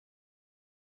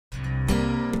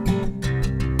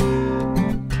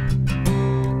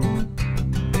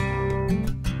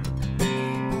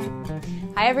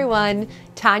Hi everyone,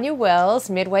 Tanya Wills,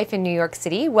 midwife in New York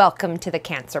City. Welcome to the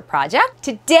Cancer Project.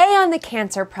 Today on the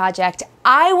Cancer Project,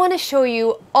 I want to show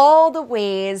you all the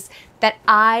ways that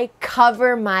I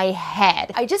cover my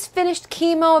head. I just finished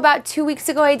chemo about 2 weeks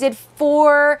ago. I did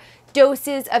 4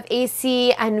 doses of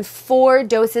AC and 4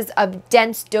 doses of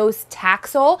dense dose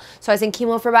Taxol. So I was in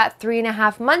chemo for about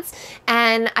 3.5 months,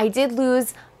 and I did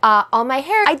lose all my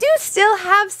hair. I do still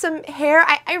have some hair.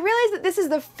 I realize that this is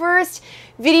the first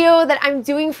video that I'm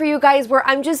doing for you guys where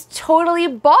I'm just totally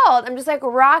bald. I'm just like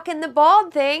rocking the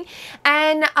bald thing.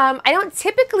 And I don't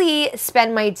typically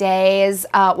spend my days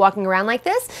walking around like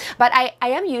this, but I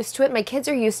am used to it. My kids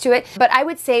are used to it. But I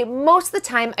would say most of the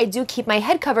time I do keep my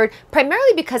head covered,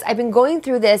 primarily because I've been going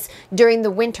through this during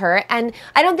the winter. And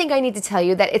I don't think I need to tell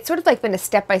you that it's sort of like been a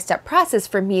step-by-step process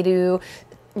for me to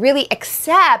really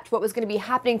accept what was going to be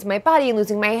happening to my body and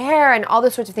losing my hair and all the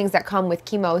sorts of things that come with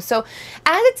chemo. So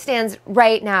as it stands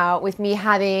right now, with me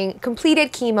having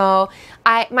completed chemo,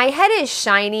 my head is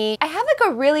shiny. I have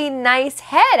like a really nice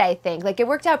head, I think. Like, it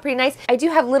worked out pretty nice. I do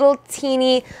have little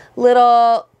teeny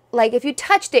little, like, if you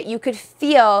touched it, you could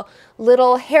feel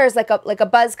little hairs, like a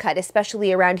buzz cut,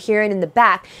 especially around here and in the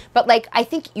back. But like, I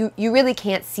think you really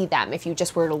can't see them if you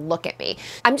just were to look at me.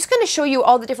 I'm just going to show you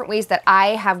all the different ways that I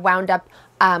have wound up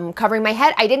covering my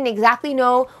head. I didn't exactly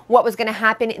know what was going to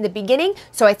happen in the beginning,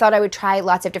 so I thought I would try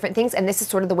lots of different things, and this is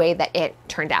sort of the way that it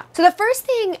turned out. So the first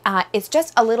thing is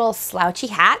just a little slouchy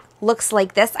hat. Looks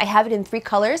like this. I have it in 3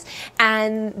 colors,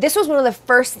 and this was one of the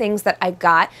first things that I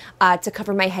got to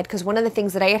cover my head, because one of the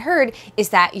things that I had heard is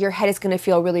that your head is going to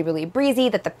feel really, really breezy,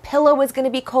 that the pillow was going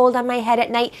to be cold on my head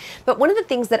at night. But one of the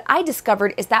things that I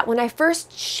discovered is that when I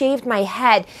first shaved my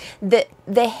head,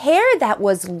 the hair that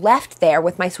was left there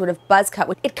with my sort of buzz cut,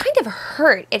 it kind of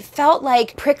hurt. It felt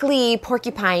like prickly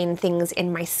porcupine things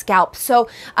in my scalp. So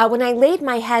when I laid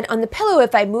my head on the pillow,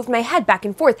 if I moved my head back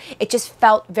and forth, it just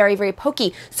felt very, very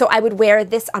pokey. So I would wear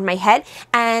this on my head,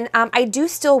 and I do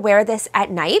still wear this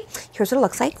at night. Here's what it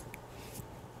looks like.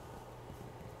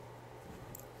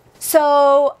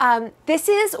 So this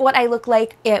is what I look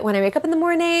like when I wake up in the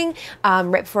morning,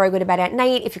 right before I go to bed at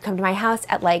night. If you come to my house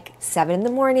at like 7 in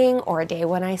the morning, or a day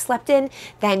when I slept in,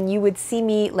 then you would see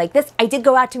me like this. I did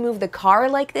go out to move the car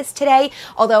like this today,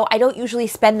 although I don't usually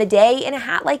spend the day in a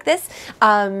hat like this.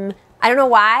 I don't know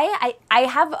why. I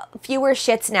have fewer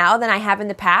shits now than I have in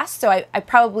the past, so I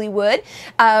probably would,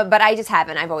 but I just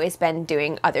haven't. I've always been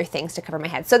doing other things to cover my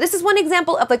head. So this is one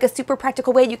example of like a super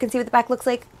practical way. You can see what the back looks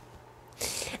like.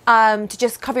 To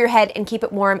just cover your head and keep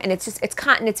it warm, and it's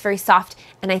cotton, it's very soft,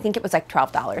 and I think it was like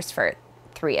 $12 for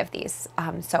 3 of these.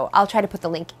 So I'll try to put the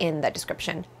link in the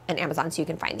description and Amazon so you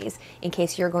can find these in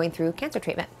case you're going through cancer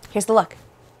treatment. Here's the look.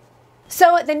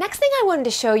 So the next thing I wanted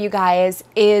to show you guys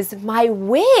is my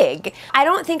wig. I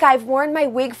don't think I've worn my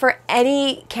wig for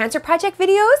any Cancer Project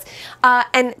videos,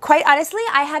 and quite honestly,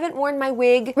 I haven't worn my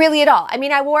wig really at all. I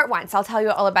mean, I wore it once, I'll tell you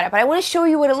all about it, but I want to show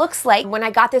you what it looks like. When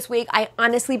I got this wig, I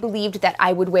honestly believed that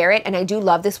I would wear it, and I do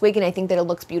love this wig, and I think that it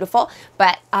looks beautiful,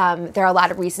 but there are a lot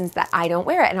of reasons that I don't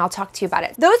wear it, and I'll talk to you about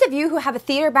it. Those of you who have a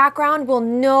theater background will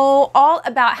know all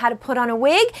about how to put on a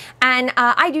wig, and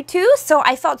I do too, so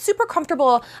I felt super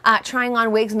comfortable trying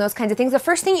on wigs and those kinds of things. The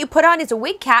first thing you put on is a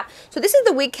wig cap. So this is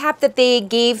the wig cap that they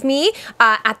gave me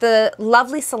at the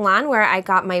lovely salon where I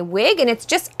got my wig, and it's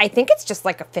just, I think it's just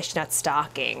like a fishnet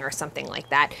stocking or something like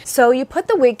that. So you put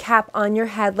the wig cap on your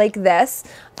head like this.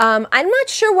 I'm not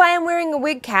sure why I'm wearing a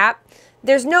wig cap.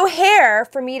 There's no hair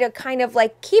for me to kind of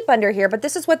like keep under here, but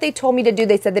this is what they told me to do.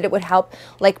 They said that it would help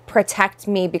like protect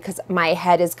me because my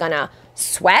head is gonna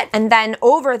sweat. And then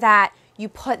over that, you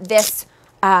put this,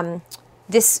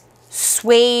 this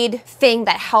suede thing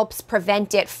that helps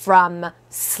prevent it from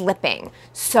slipping.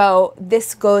 So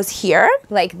this goes here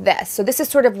like this. So this is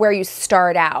sort of where you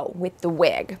start out with the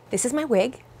wig. This is my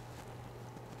wig.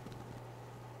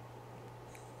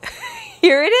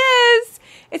 Here it is.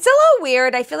 It's a little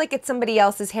weird. I feel like it's somebody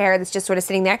else's hair that's just sort of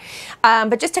sitting there.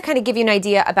 But just to kind of give you an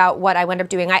idea about what I wound up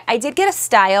doing, I did get a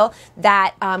style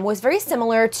that was very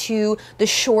similar to the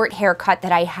short haircut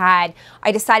that I had.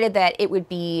 I decided that it would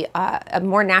be a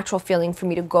more natural feeling for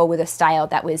me to go with a style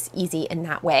that was easy in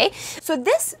that way. So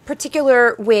this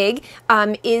particular wig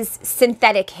is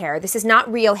synthetic hair. This is not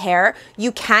real hair.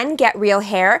 You can get real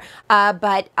hair,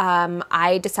 but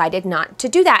I decided not to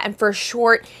do that. And for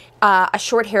a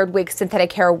short-haired wig,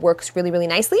 synthetic hair works really, really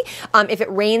nicely. If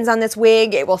it rains on this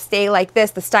wig, it will stay like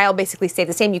this. The style basically stays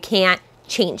the same. You can't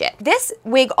change it. This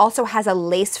wig also has a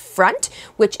lace front,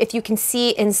 which if you can see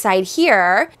inside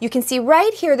here, you can see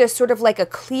right here, there's sort of like a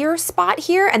clear spot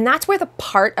here, and that's where the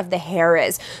part of the hair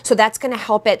is. So that's gonna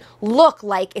help it look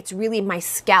like it's really my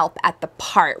scalp at the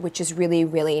part, which is really,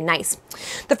 really nice.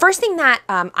 The first thing that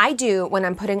I do when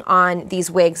I'm putting on these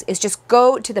wigs is just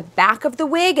go to the back of the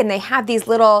wig, and they have these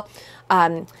little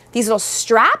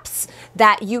straps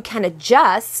that you can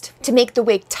adjust to make the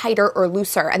wig tighter or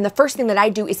looser. And the first thing that I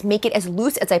do is make it as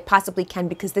loose as I possibly can,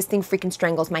 because this thing freaking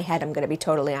strangles my head, I'm gonna be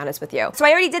totally honest with you. So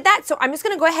I already did that, so I'm just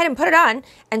gonna go ahead and put it on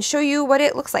and show you what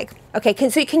it looks like. Okay,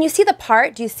 can you see the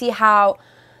part? Do you see how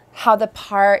the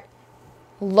part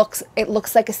looks? It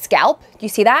looks like a scalp. Do you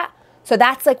see that? So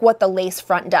that's like what the lace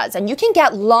front does. And you can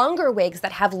get longer wigs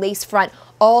that have lace front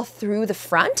all through the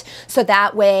front. So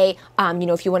that way, you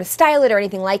know, if you want to style it or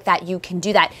anything like that, you can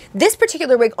do that. This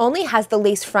particular wig only has the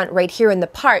lace front right here in the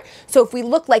part. So if we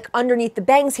look like underneath the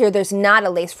bangs here, there's not a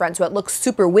lace front. So it looks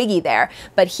super wiggy there.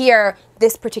 But here,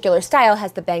 this particular style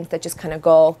has the bangs that just kind of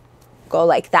go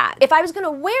like that. If I was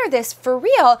gonna wear this for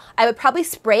real, I would probably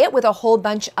spray it with a whole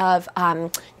bunch of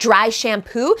dry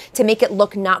shampoo to make it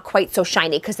look not quite so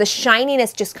shiny, because the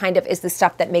shininess just kind of is the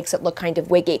stuff that makes it look kind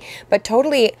of wiggy. But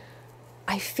totally,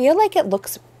 I feel like it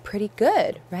looks pretty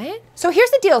good, right? So here's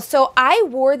the deal. So I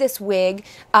wore this wig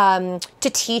to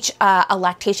teach a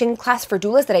lactation class for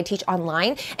doulas that I teach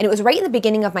online. And it was right in the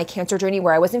beginning of my cancer journey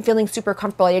where I wasn't feeling super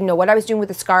comfortable. I didn't know what I was doing with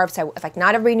the scarves. Like,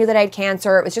 not everybody knew that I had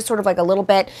cancer. It was just sort of like a little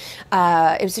bit,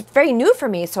 it was very new for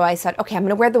me. So I said, okay, I'm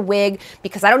gonna wear the wig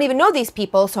because I don't even know these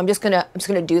people. So I'm just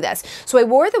gonna do this. So I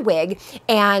wore the wig,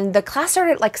 and the class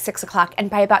started at like 6 o'clock. And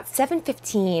by about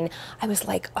 7:15, I was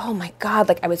like, oh my God,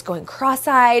 like I was going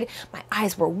cross-eyed. My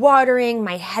eyes were watering,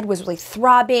 my head was really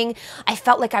throbbing. I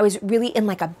felt like I was really in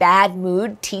like a bad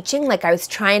mood teaching, like I was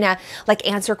trying to like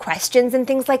answer questions and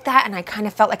things like that, and I kind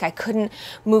of felt like I couldn't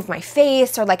move my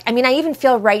face, or like, I mean, I even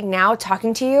feel right now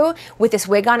talking to you with this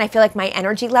wig on, I feel like my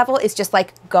energy level is just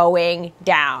like going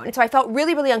down. And so I felt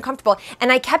really, really uncomfortable,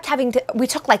 and I kept having to, we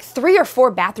took like 3 or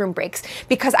 4 bathroom breaks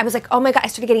because I was like, oh my God, I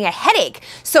started getting a headache.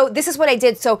 So this is what I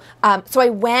did. So I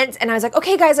went and I was like,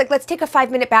 okay guys, like let's take a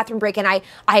 5-minute bathroom break, and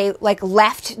I like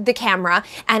left the camera,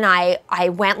 and I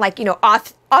went like, you know,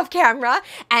 off camera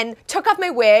and took off my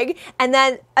wig. And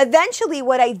then eventually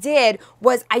what I did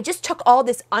was I just took all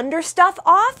this under stuff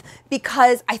off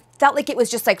because I felt like it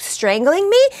was just like strangling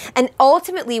me. And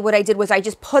ultimately what I did was I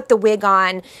just put the wig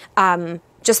on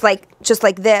just like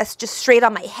this, just straight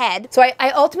on my head. So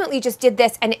I ultimately just did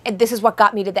this, and this is what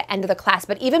got me to the end of the class.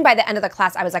 But even by the end of the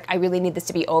class, I was like, I really need this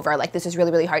to be over. Like, this is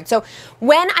really, really hard. So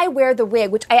when I wear the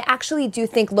wig, which I actually do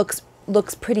think looks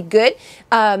pretty good,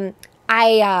 I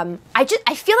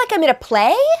feel like I'm in a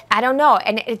play. I don't know,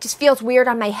 and it just feels weird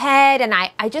on my head, and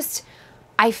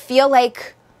I feel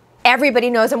like everybody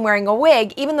knows I'm wearing a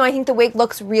wig, even though I think the wig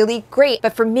looks really great.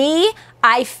 But for me,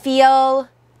 I feel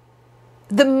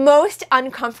the most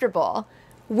uncomfortable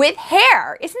with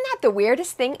hair. Isn't that the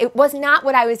weirdest thing? It was not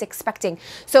what I was expecting.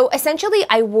 So essentially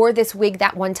I wore this wig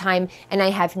that one time, and I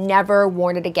have never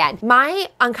worn it again. My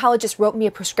oncologist wrote me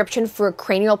a prescription for a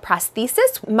cranial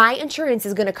prosthesis. My insurance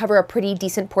is gonna cover a pretty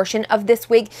decent portion of this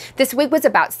wig. This wig was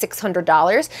about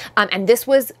 $600, and this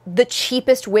was the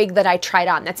cheapest wig that I tried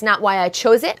on. That's not why I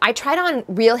chose it. I tried on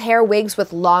real hair wigs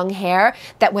with long hair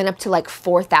that went up to like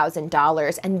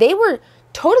 $4,000, and they were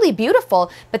totally beautiful,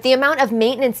 but the amount of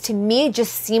maintenance to me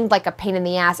just seemed like a pain in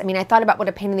the ass. I mean, I thought about what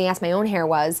a pain in the ass my own hair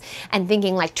was, and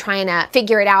thinking like trying to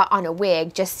figure it out on a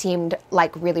wig just seemed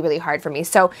like really, really hard for me.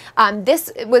 So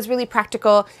this was really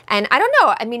practical, and I don't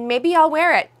know, I mean, maybe I'll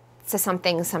wear it to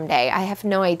something someday. I have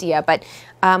no idea, but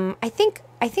I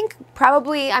think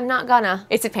probably I'm not gonna.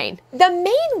 It's a pain. The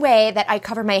main way that I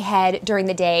cover my head during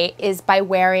the day is by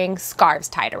wearing scarves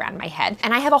tied around my head.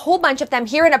 And I have a whole bunch of them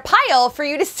here in a pile for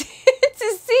you to see,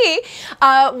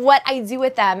 what I do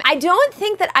with them. I don't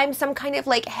think that I'm some kind of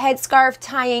like headscarf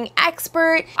tying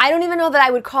expert. I don't even know that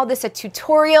I would call this a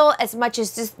tutorial as much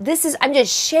as just, I'm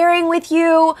just sharing with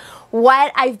you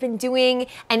what I've been doing.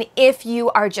 And if you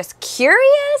are just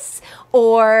curious,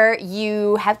 or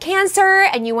you have cancer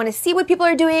and you want to see what people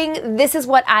are doing, this is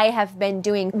what I have been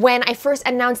doing. When I first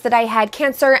announced that I had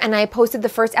cancer and I posted the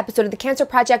first episode of the Cancer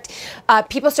Project,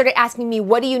 people started asking me,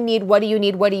 what do you need? What do you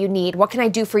need? What do you need? What can I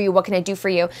do for you? What can I do for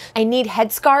you? I need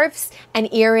headscarves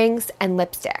and earrings and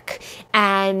lipstick.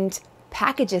 And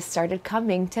packages started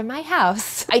coming to my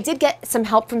house. I did get some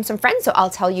help from some friends, so I'll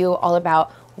tell you all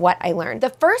about what I learned. The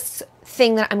first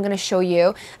thing that I'm gonna show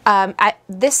you.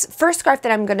 This first scarf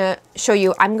that I'm gonna show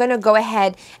you, I'm gonna go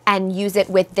ahead and use it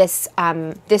with this,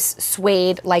 this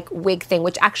suede like wig thing,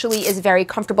 which actually is very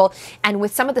comfortable. And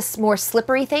with some of the more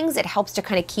slippery things, it helps to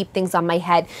kind of keep things on my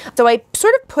head. So I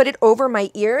sort of put it over my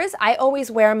ears. I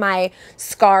always wear my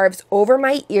scarves over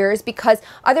my ears because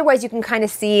otherwise you can kind of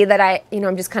see that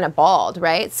I'm just kind of bald,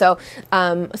 right? So,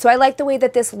 so I like the way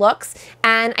that this looks.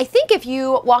 And I think if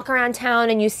you walk around town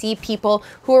and you see people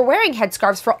who are wearing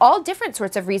headscarves for all different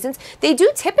sorts of reasons, they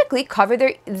do typically cover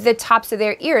the tops of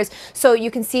their ears. So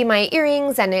you can see my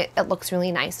earrings and it looks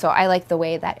really nice. So I like the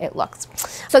way that it looks.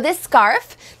 So this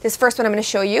scarf, this first one I'm going to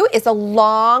show you, is a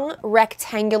long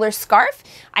rectangular scarf.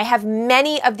 I have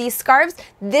many of these scarves.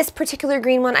 This particular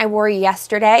green one I wore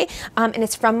yesterday, and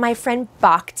it's from my friend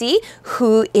Bhakti,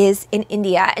 who is in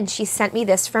India, and she sent me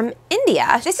this from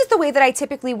India. This is the way that I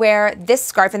typically wear this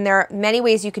scarf, and there are many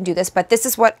ways you can do this, but this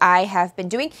is what I have been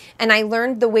doing, and I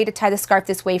learned the way to tie the scarf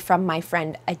this way from my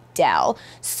friend Adele.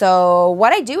 So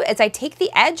what I do is I take the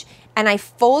edge and I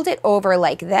fold it over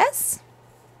like this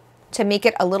to make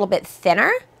it a little bit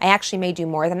thinner. I actually may do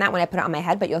more than that when I put it on my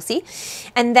head, but you'll see.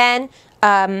 And then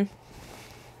I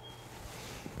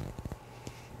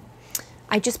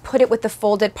just put it with the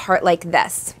folded part like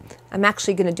this. I'm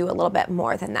actually going to do a little bit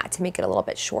more than that to make it a little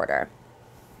bit shorter.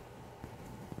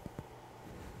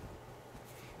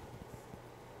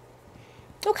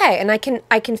 Okay, and I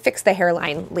can fix the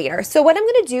hairline later. So what I'm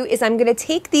going to do is I'm going to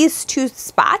take these two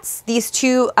spots, these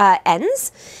two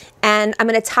ends, and I'm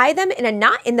going to tie them in a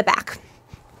knot in the back.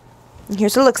 And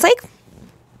here's what it looks like.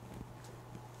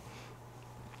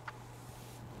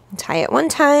 Tie it one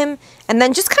time, and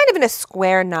then just kind of in a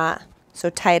square knot. So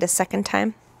tie it a second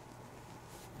time.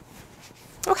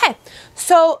 Okay,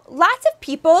 so lots of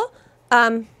people,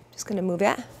 just gonna move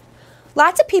it.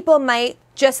 Lots of people might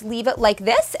just leave it like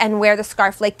this and wear the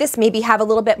scarf like this, maybe have a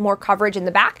little bit more coverage in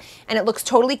the back, and it looks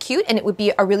totally cute and it would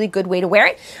be a really good way to wear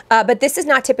it. But this is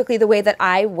not typically the way that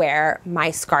I wear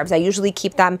my scarves. I usually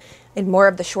keep them in more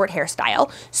of the short hairstyle.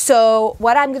 So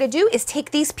what I'm gonna do is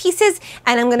take these pieces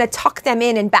and I'm gonna tuck them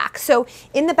in and back. So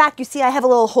in the back, you see I have a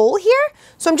little hole here.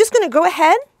 So I'm just gonna go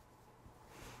ahead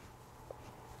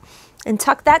and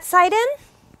tuck that side in.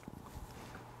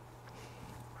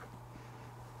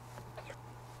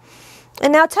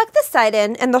 And now tuck this side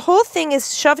in, and the whole thing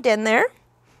is shoved in there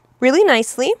really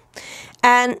nicely.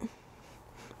 And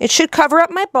it should cover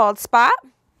up my bald spot,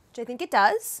 which I think it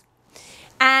does.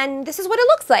 And this is what it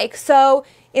looks like. So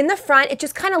in the front, it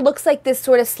just kind of looks like this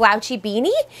sort of slouchy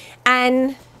beanie.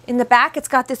 And in the back, it's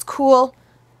got this cool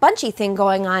bunchy thing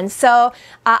going on. So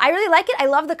I really like it. I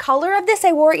love the color of this.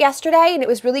 I wore it yesterday and it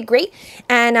was really great.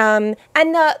 And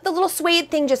the little suede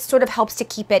thing just sort of helps to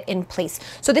keep it in place.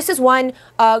 So this is one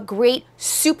great,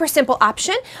 super simple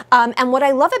option. And what I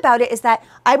love about it is that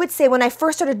I would say when I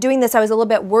first started doing this, I was a little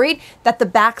bit worried that the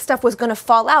back stuff was gonna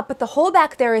fall out, but the hole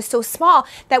back there is so small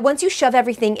that once you shove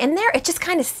everything in there, it just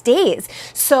kind of stays.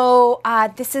 So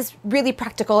this is really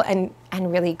practical and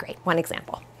really great. One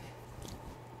example.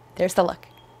 There's the look.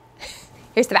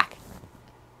 Here's the back.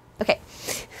 Okay.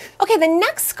 Okay, the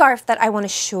next scarf that I want to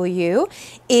show you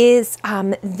is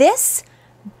this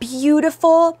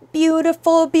beautiful,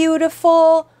 beautiful,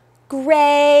 beautiful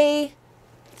gray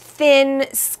thin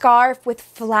scarf with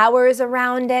flowers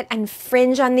around it and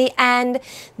fringe on the end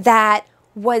that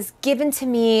was given to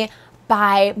me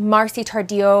by Marcy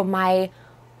Tardillo, my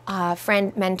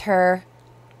friend, mentor.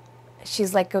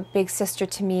 She's like a big sister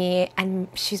to me, and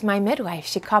she's my midwife.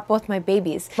 She caught both my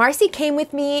babies. Marcy came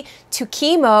with me to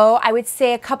chemo, I would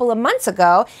say a couple of months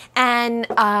ago, and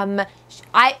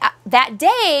that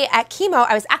day at chemo,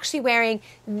 I was actually wearing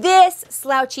this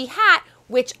slouchy hat,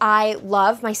 which I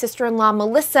love. My sister-in-law,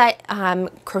 Melissa,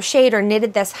 crocheted or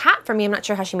knitted this hat for me. I'm not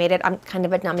sure how she made it. I'm kind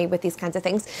of a dummy with these kinds of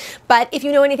things. But if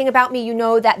you know anything about me, you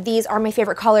know that these are my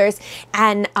favorite colors,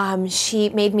 and she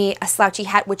made me a slouchy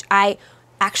hat, which I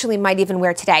actually might even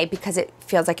wear today because it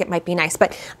feels like it might be nice.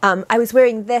 But I was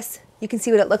wearing this. You can see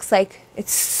what it looks like.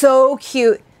 It's so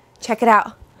cute. Check it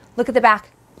out. Look at the back.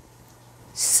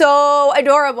 So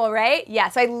adorable, right? Yeah,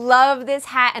 so I love this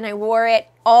hat and I wore it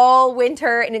all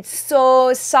winter and it's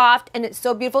so soft and it's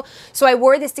so beautiful. So I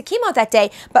wore this to chemo that day,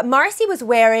 but Marcy was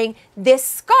wearing this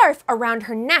scarf around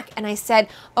her neck and I said,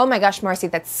 oh my gosh, Marcy,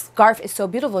 that scarf is so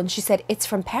beautiful. And she said, it's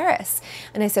from Paris.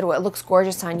 And I said, well, it looks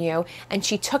gorgeous on you. And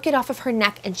she took it off of her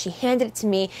neck and she handed it to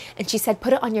me and she said,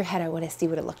 put it on your head. I want to see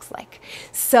what it looks like.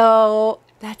 So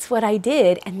that's what I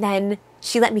did. And then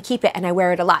she let me keep it and I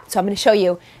wear it a lot. So I'm going to show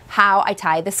you how I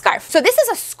tie the scarf. So this is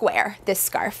a square, this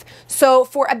scarf. So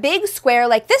for a big square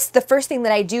like this, the first thing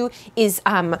that I do is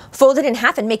fold it in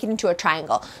half and make it into a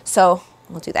triangle. So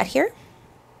we'll do that here.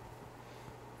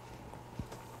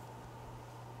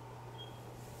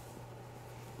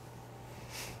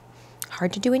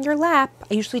 hard to do in your lap.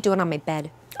 I usually do it on my bed.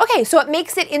 Okay, so it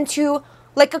makes it into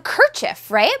like a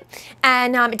kerchief, right?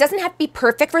 And it doesn't have to be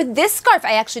perfect. For this scarf,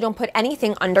 I actually don't put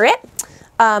anything under it.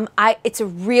 It's a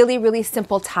really, really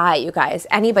simple tie, you guys.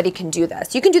 Anybody can do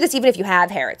this. You can do this even if you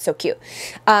have hair. It's so cute.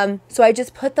 So I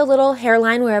just put the little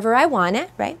hairline wherever I want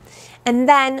it, right? And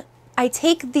then I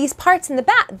take these parts in the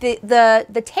back,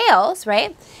 the tails,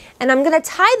 right? And I'm gonna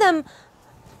tie them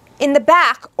in the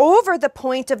back over the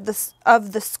point of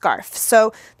the scarf.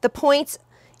 So the point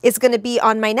is gonna be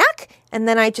on my neck, and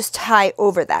then I just tie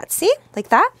over that, see? Like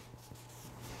that.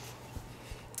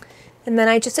 And then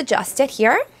I just adjust it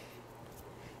here.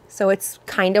 So it's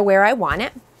kind of where I want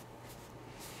it.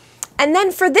 And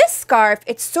then for this scarf,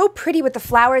 it's so pretty with the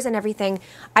flowers and everything.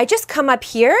 I just come up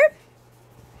here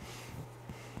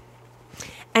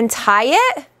and tie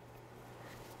it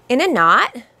in a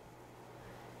knot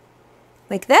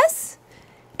like this.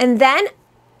 And then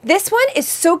this one is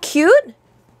so cute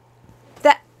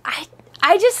that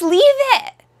I just leave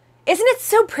it. Isn't it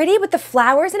so pretty with the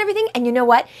flowers and everything? And you know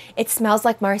what? It smells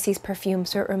like Marcy's perfume,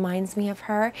 so it reminds me of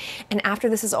her. And after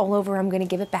this is all over, I'm gonna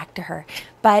give it back to her.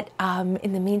 But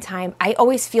in the meantime, I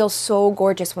always feel so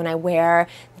gorgeous when I wear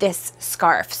this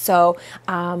scarf. So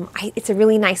it's a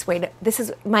really nice way to, this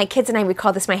is, my kids and I would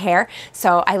call this my hair.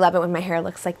 So I love it when my hair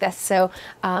looks like this. So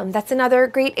that's another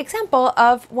great example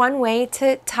of one way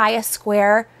to tie a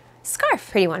square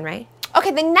scarf. Pretty one, right?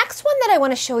 Okay, the next one that I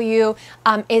want to show you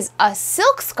is a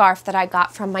silk scarf that I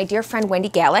got from my dear friend Wendy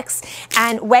Galix.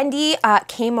 And Wendy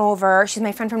came over, she's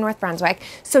my friend from North Brunswick.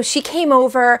 So she came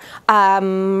over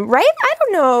right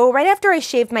after I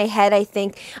shaved my head, I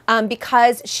think,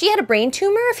 because she had a brain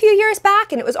tumor a few years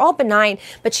back and it was all benign,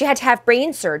 but she had to have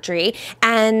brain surgery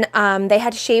and they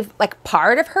had to shave like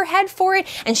part of her head for it.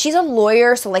 And she's a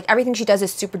lawyer, so like everything she does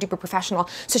is super duper professional.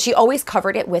 So she always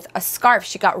covered it with a scarf.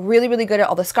 She got really, really good at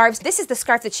all the scarves. This is the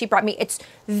scarf that she brought me. It's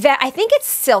I think it's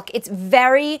silk. It's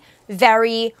very,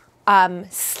 very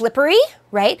slippery,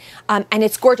 right? And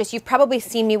it's gorgeous. You've probably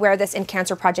seen me wear this in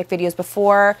Cancer Project videos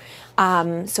before.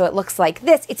 So it looks like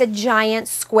this. It's a giant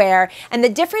square. And the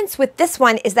difference with this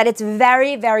one is that it's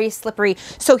very, very slippery.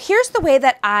 So here's the way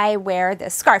that I wear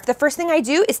this scarf. The first thing I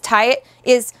do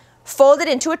is fold it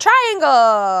into a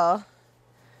triangle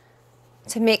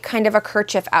to make kind of a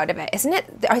kerchief out of it.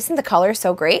 Isn't the color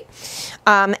so great?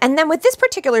 And then with this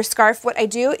particular scarf, what I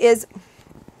do is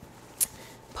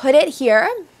put it here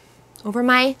over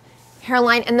my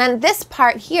hairline, and then this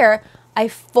part here, I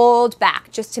fold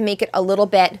back just to make it a little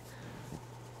bit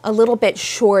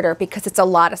shorter because it's a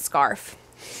lot of scarf.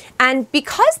 And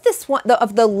because this one,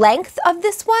 of the length of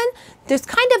this one, there's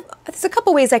a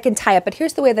couple ways I can tie it, but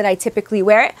here's the way that I typically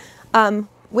wear it,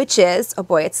 which is, oh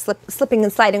boy, it's slipping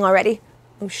and sliding already.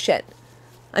 Oh shit.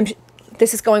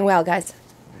 This is going well, guys.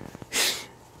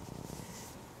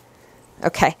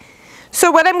 Okay. So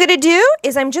what I'm gonna do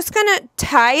is I'm just gonna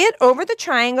tie it over the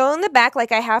triangle in the back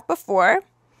like I have before.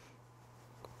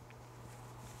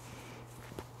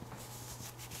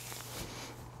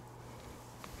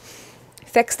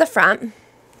 Fix the front.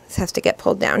 This has to get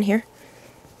pulled down here.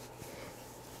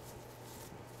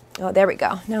 Oh, there we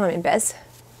go. Now I'm in biz.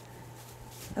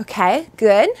 Okay,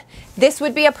 good. This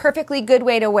would be a perfectly good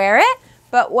way to wear it,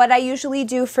 but what I usually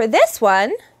do for this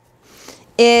one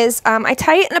is I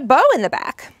tie it in a bow in the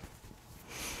back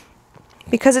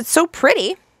because it's so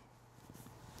pretty.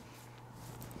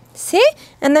 See?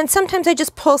 And then sometimes I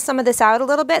just pull some of this out a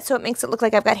little bit so it makes it look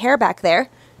like I've got hair back there.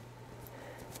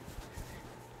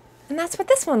 And that's what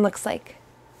this one looks like.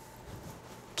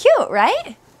 Cute,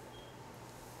 right?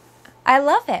 I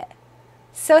love it.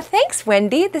 So thanks,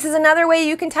 Wendy. This is another way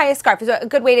you can tie a scarf. It's a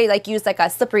good way to like use like a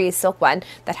slippery silk one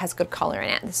that has good color in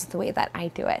it. This is the way that I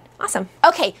do it. Awesome.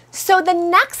 Okay, so the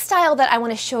next style that I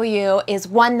want to show you is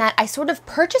one that I sort of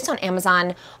purchased on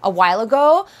Amazon a while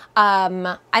ago.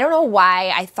 I don't know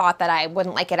why I thought that I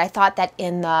wouldn't like it. I thought that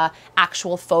in the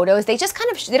actual photos, they just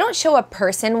kind of, they don't show a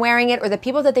person wearing it, or the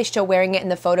people that they show wearing it in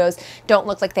the photos don't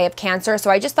look like they have cancer. So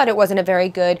I just thought it wasn't a very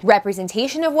good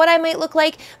representation of what I might look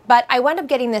like. But I wound up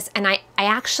getting this and I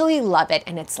actually love it,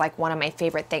 and it's like one of my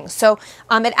favorite things. So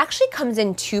it actually comes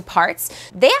in two parts.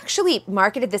 They actually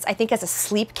marketed this, I think, as a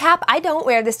sleep cap. I don't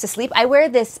wear this to sleep. I wear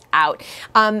this out.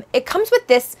 It comes with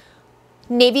this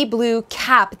navy blue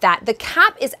cap that the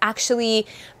cap is actually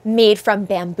made from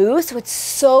bamboo, so it's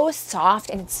so soft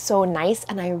and it's so nice,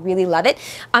 and I really love it.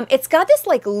 It's got this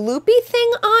like loopy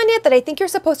thing on it that I think you're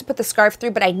supposed to put the scarf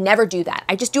through, but I never do that.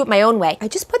 I just do it my own way. I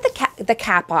just put the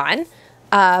cap on.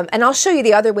 And I'll show you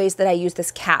the other ways that I use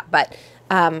this cap, but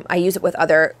I use it with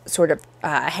other sort of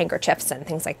handkerchiefs and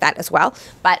things like that as well.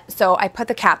 But so I put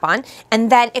the cap on, and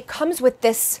then it comes with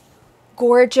this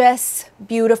gorgeous,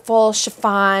 beautiful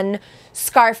chiffon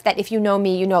scarf that, if you know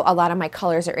me, you know a lot of my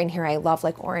colors are in here. I love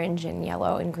like orange and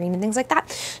yellow and green and things like that.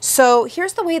 So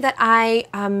here's the way that I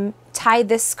tie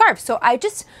this scarf. So I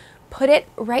just put it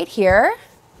right here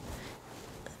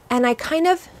and I kind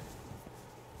of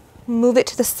move it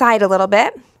to the side a little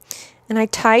bit and I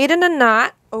tie it in a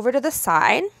knot over to the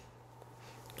side,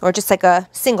 or just like a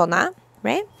single knot,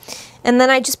 right? And then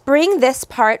I just bring this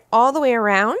part all the way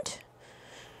around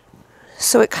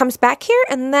so it comes back here,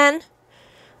 and then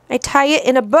I tie it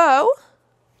in a bow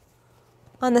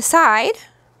on the side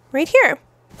right here.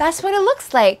 That's what it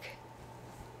looks like.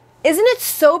 Isn't it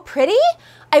so pretty?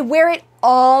 I wear it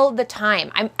all the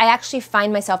time. I actually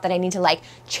find myself that I need to like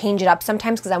change it up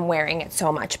sometimes because I'm wearing it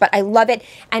so much, but I love it.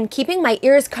 And keeping my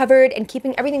ears covered and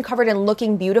keeping everything covered and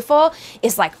looking beautiful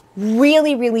is like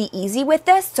really, really easy with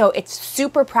this. So it's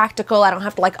super practical. I don't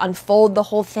have to like unfold the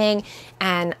whole thing,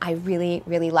 and I really,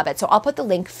 really love it. So I'll put the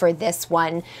link for this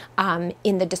one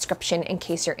in the description in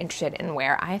case you're interested in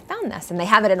where I found this. And they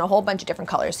have it in a whole bunch of different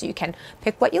colors, so you can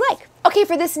pick what you like. Okay,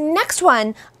 for this next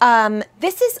one,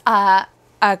 this is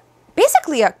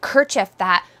basically a kerchief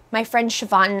that my friend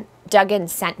Siobhan Duggan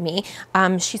sent me.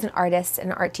 She's an artist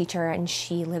and an art teacher, and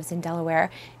she lives in Delaware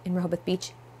in Rehoboth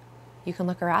Beach. You can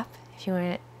look her up if you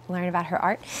want to learn about her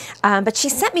art. But she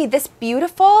sent me this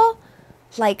beautiful,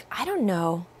 like, I don't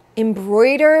know,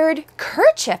 embroidered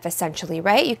kerchief essentially,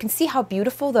 right? You can see how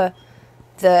beautiful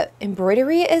the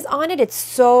embroidery is on it. It's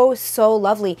so, so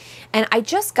lovely. And I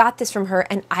just got this from her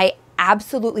and I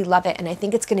absolutely love it, and I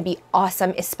think it's going to be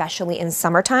awesome, especially in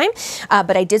summertime,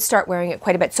 but I did start wearing it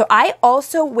quite a bit. So I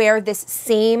also wear this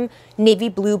same navy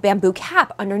blue bamboo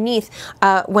cap underneath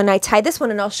when I tie this one,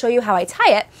 and I'll show you how I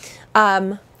tie it.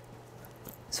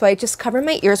 So I just cover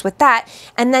my ears with that,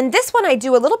 and then this one I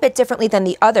do a little bit differently than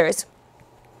the others.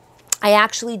 I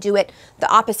actually do it the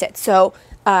opposite. So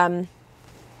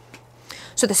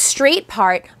so the straight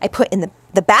part I put in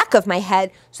the back of my head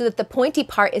so that the pointy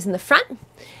part is in the front.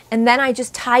 And then I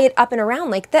just tie it up and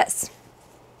around like this.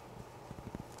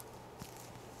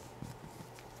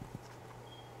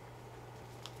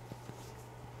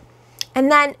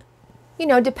 And then, you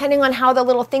know, depending on how the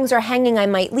little things are hanging, I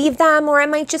might leave them or I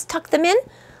might just tuck them in.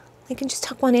 I can just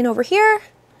tuck one in over here.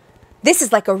 This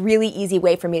is like a really easy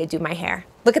way for me to do my hair.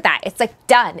 Look at that, it's like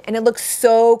done, and it looks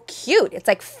so cute. It's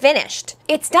like finished.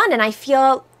 It's done, and I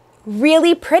feel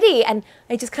really pretty, and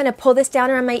I just kind of pull this down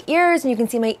around my ears and you can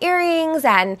see my earrings,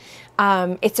 and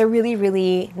it's a really,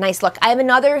 really nice look. I have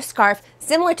another scarf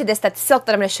similar to this that's silk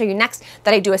that I'm going to show you next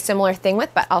that I do a similar thing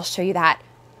with, but I'll show you that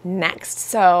next.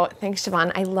 So thanks,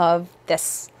 Siobhan. I love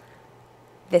this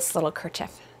little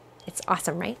kerchief. It's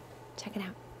awesome, right? Check it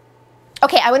out.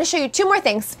 Okay, I want to show you two more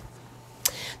things.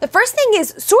 The first thing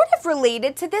is sort of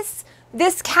related to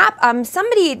this cap.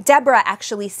 Somebody, Deborah,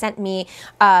 actually sent me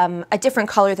a different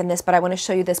color than this, but I want to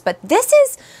show you this. But this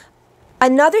is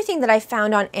another thing that I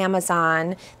found on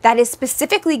Amazon that is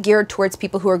specifically geared towards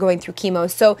people who are going through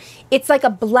chemo. So it's like a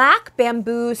black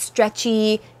bamboo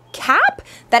stretchy cap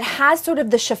that has sort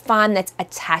of the chiffon that's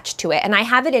attached to it. And I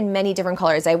have it in many different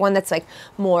colors. I have one that's like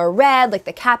more red, like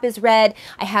the cap is red.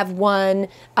 I have one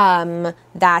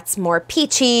that's more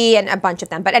peachy, and a bunch of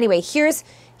them. But anyway, here's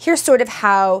sort of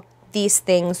how these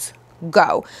things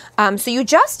go. So you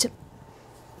just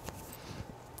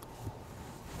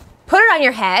put it on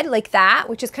your head like that,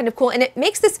 which is kind of cool. And it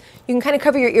makes this, you can kind of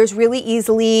cover your ears really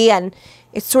easily, and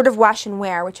it's sort of wash and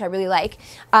wear, which I really like.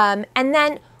 And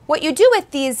then what you do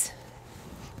with these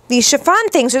chiffon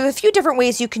things, there's a few different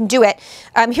ways you can do it.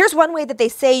 Here's one way that they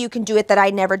say you can do it that I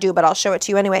never do, but I'll show it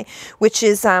to you anyway, which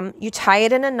is you tie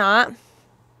it in a knot.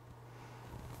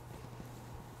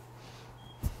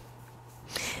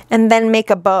 And then make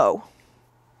a bow.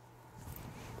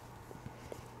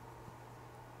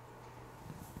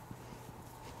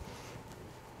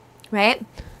 Right?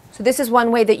 So this is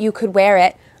one way that you could wear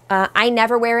it. I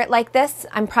never wear it like this.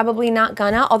 I'm probably not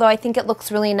gonna, although I think it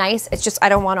looks really nice. It's just I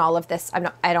don't want all of this. I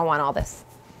don't want all this.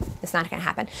 It's not gonna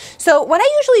happen. So what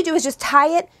I usually do is just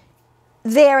tie it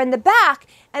there in the back,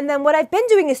 and then what I've been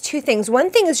doing is two things.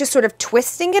 One thing is just sort of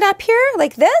twisting it up here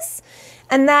like this,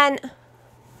 and then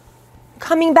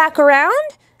coming back around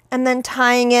and then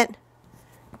tying it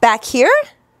back here.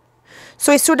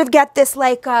 So I sort of get this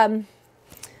like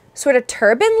sort of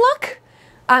turban look.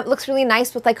 It looks really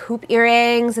nice with like hoop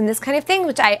earrings and this kind of thing,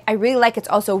 which I really like. It's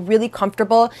also really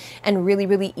comfortable and really,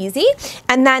 really easy.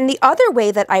 And then the other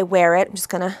way that I wear it, I'm just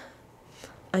gonna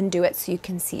undo it so you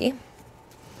can see,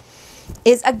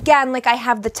 is again, like I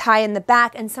have the tie in the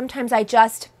back, and sometimes I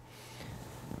just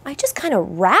kind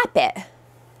of wrap it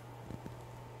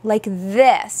like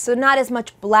this. So not as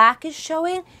much black is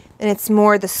showing, and it's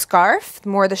more the scarf,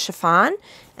 more the chiffon,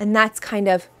 and that's kind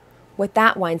of what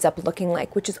that winds up looking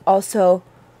like, which is also,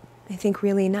 I think,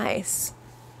 really nice.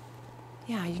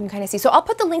 Yeah, you can kind of see. So I'll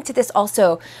put the link to this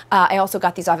also. I also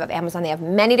got these off of Amazon. They have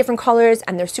many different colors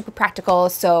and they're super practical.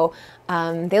 So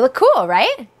they look cool,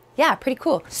 right? Yeah, pretty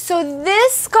cool. So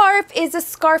this scarf is a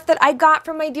scarf that I got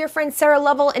from my dear friend Sarah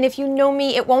Lovell. And if you know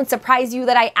me, it won't surprise you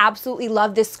that I absolutely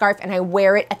love this scarf and I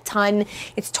wear it a ton.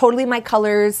 It's totally my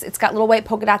colors. It's got little white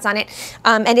polka dots on it.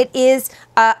 And it is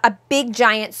a big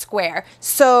giant square.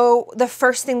 So the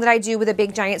first thing that I do with a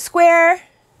big giant square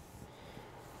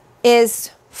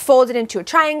is fold it into a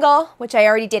triangle, which I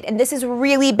already did. And this is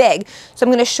really big. So I'm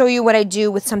going to show you what I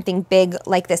do with something big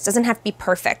like this. Doesn't have to be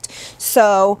perfect.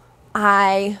 So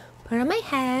I put it on my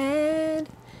head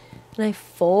and I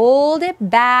fold it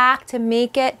back to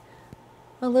make it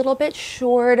a little bit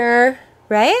shorter,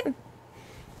 right?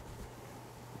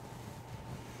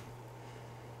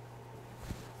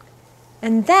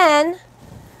 And then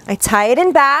I tie it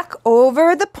in back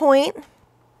over the point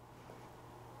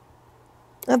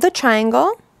of the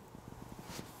triangle,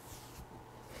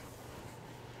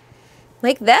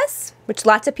 like this, which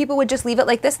lots of people would just leave it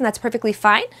like this and that's perfectly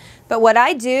fine. But what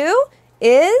I do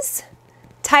is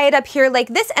tie it up here like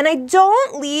this, and I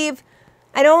don't leave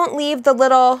the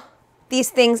little,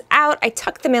 these things out. I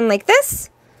tuck them in like this.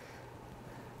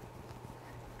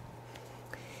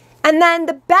 And then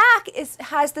the back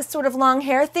has this sort of long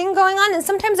hair thing going on, and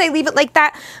sometimes I leave it like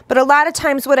that, but a lot of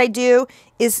times what I do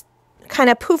is kind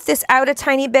of poof this out a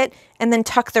tiny bit and then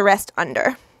tuck the rest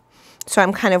under. So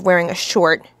I'm kind of wearing a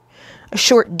short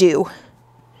do.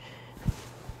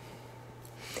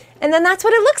 And then that's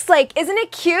what it looks like. Isn't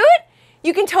it cute?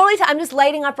 You can totally tell. I'm just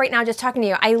lighting up right now just talking to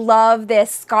you. I love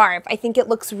this scarf. I think it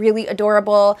looks really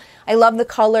adorable. I love the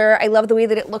color. I love the way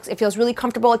that it looks. It feels really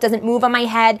comfortable. It doesn't move on my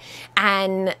head.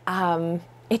 And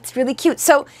it's really cute.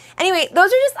 So anyway, those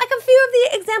are just like a few of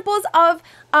the examples of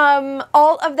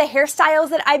all of the hairstyles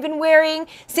that I've been wearing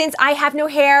since I have no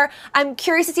hair. I'm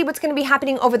curious to see what's going to be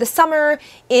happening over the summer,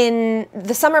 in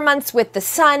the summer months with the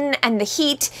sun and the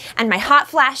heat and my hot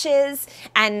flashes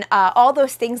and all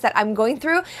those things that I'm going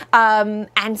through.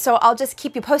 And so I'll just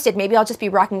keep you posted. Maybe I'll just be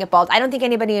rocking it bald. I don't think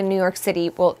anybody in New York City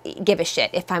will give a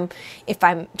shit if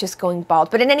I'm just going bald.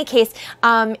 But in any case,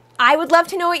 I would love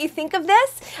to know what you think of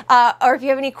this, or if you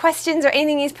have any questions or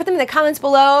anything, just put them in the comments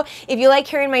below. If you like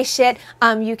hearing my shit,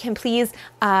 you can please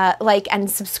like and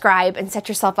subscribe and set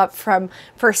yourself up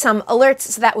for some alerts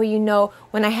so that way you know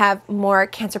when I have more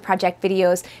Cancer Project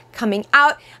videos coming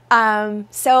out.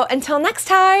 So until next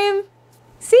time,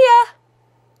 see ya!